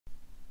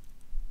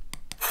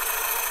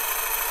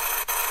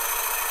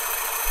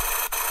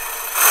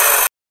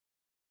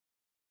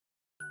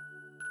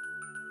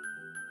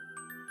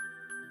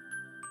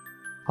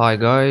Hi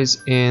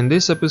guys, in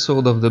this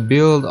episode of the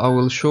build I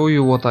will show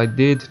you what I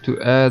did to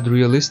add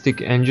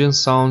realistic engine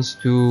sounds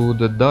to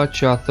the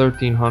Dacia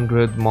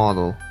 1300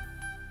 model.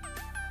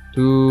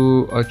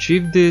 To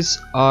achieve this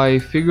I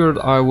figured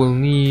I will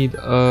need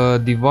a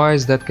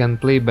device that can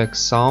play back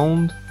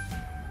sound,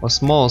 a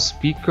small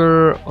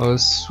speaker, a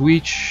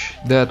switch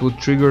that would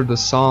trigger the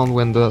sound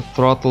when the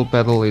throttle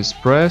pedal is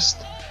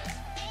pressed,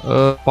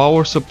 a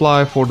power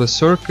supply for the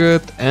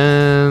circuit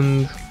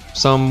and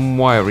some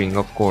wiring,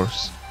 of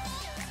course.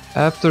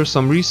 After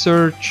some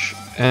research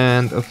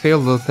and a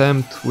failed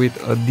attempt with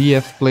a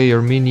DF Player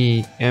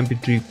Mini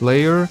MP3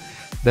 player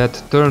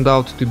that turned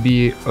out to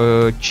be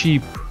a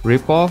cheap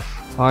ripoff,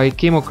 I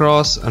came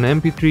across an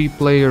MP3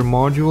 player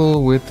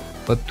module with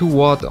a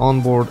 2-watt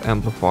onboard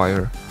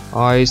amplifier.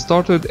 I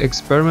started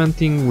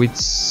experimenting with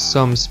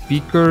some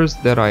speakers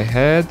that I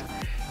had,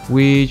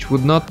 which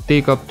would not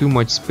take up too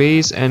much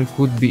space and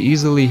could be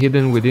easily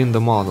hidden within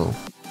the model.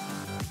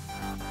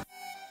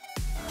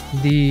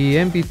 The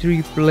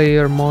MP3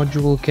 player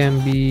module can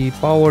be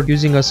powered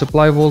using a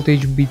supply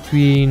voltage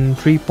between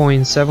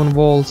 3.7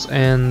 volts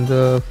and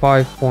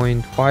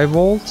 5.5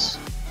 volts.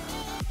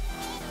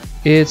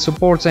 It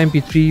supports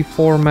MP3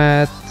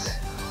 format,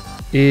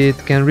 it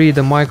can read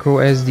a micro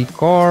SD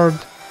card,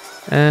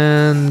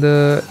 and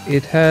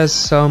it has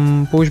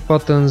some push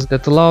buttons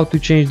that allow to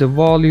change the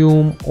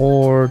volume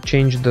or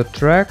change the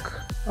track.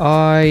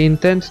 I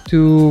intend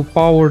to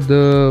power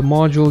the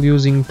module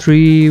using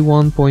three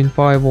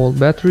 1.5 volt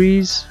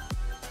batteries,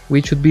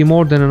 which should be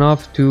more than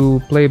enough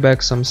to play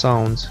back some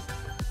sounds.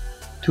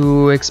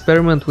 To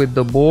experiment with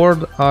the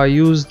board, I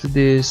used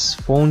this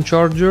phone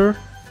charger.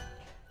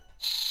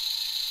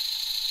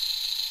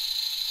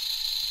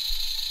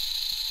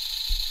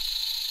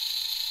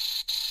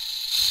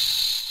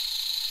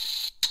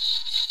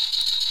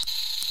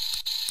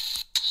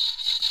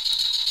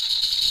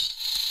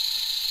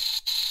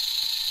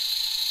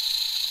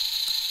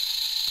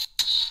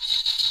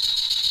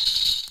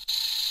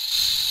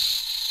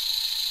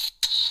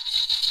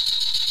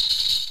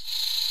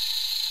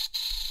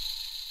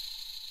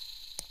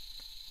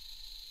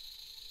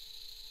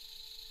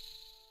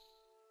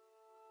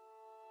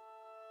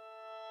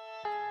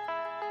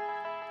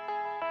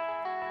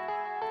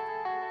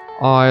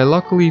 I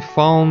luckily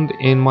found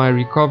in my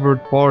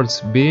recovered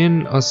parts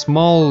bin a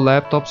small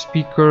laptop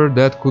speaker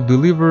that could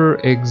deliver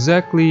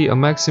exactly a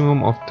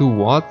maximum of 2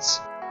 watts.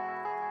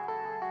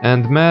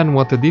 And man,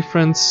 what a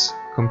difference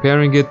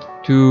comparing it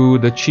to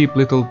the cheap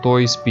little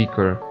toy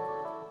speaker.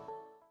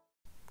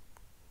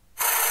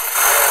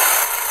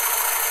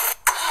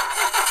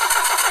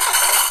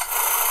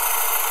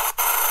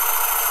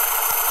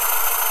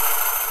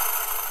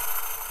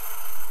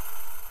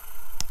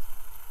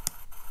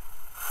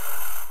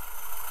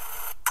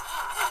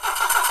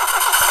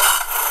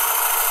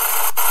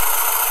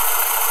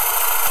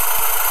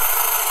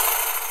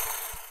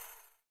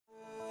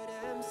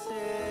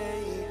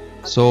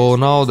 So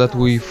now that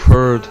we've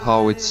heard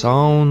how it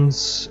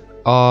sounds,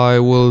 I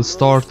will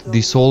start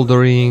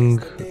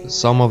desoldering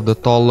some of the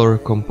taller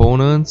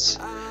components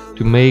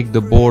to make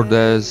the board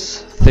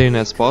as thin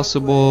as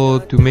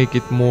possible, to make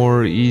it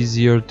more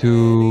easier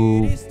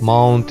to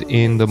mount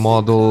in the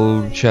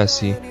model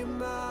chassis.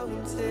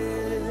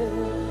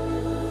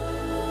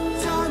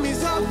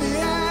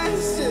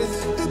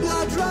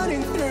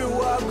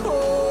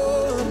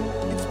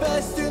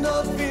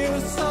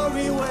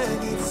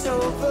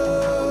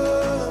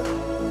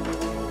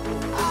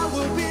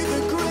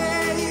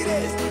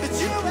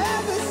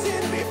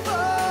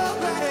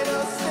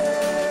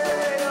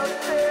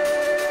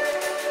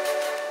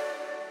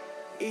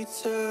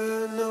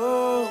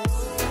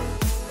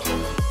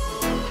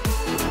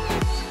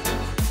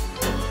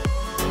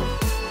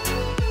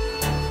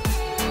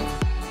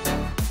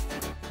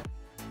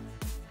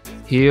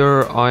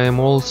 Here I am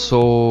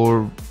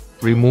also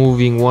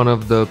removing one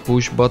of the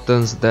push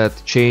buttons that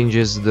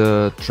changes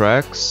the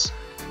tracks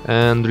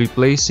and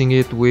replacing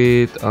it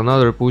with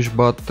another push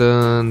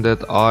button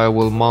that I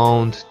will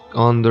mount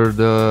under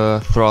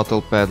the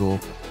throttle pedal.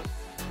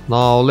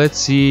 Now let's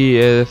see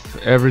if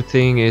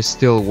everything is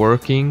still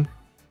working.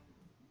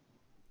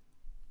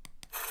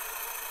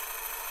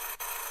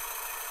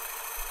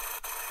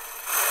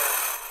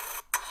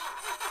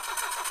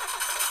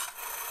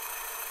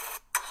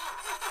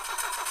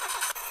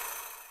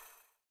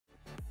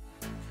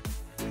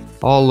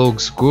 All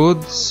looks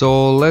good,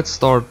 so let's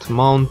start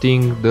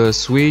mounting the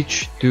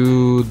switch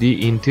to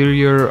the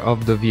interior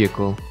of the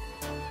vehicle.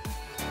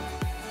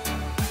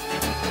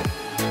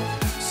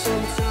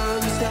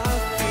 Sometimes I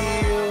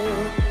feel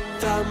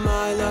that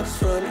my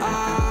luck's run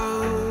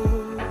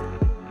out.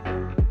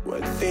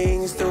 When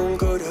things don't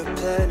go to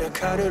plan, I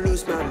kinda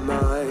lose my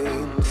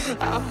mind.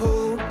 I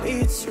hope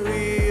it's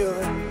real,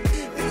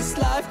 this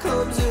life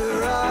comes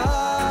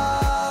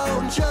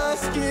around.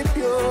 Just keep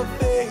your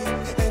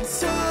faith and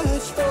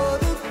search for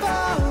the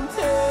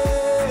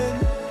fountain.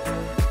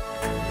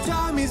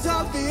 Time is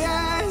of the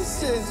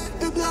essence,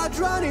 the blood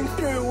running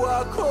through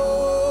our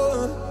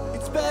core.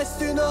 It's best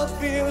to not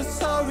feel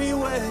sorry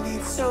when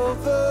it's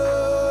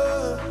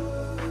over.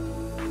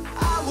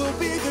 I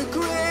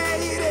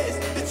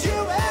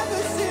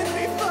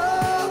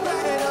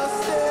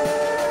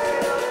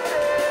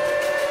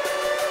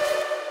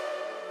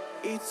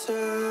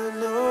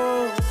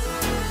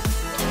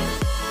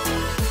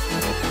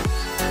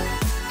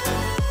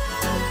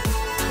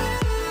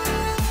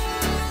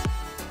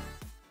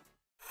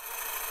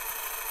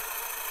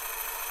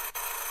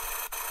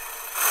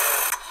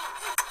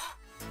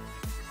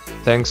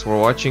thanks for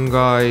watching,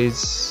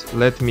 guys.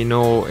 Let me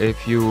know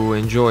if you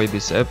enjoyed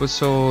this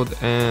episode,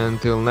 and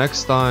till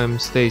next time,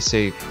 stay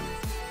safe.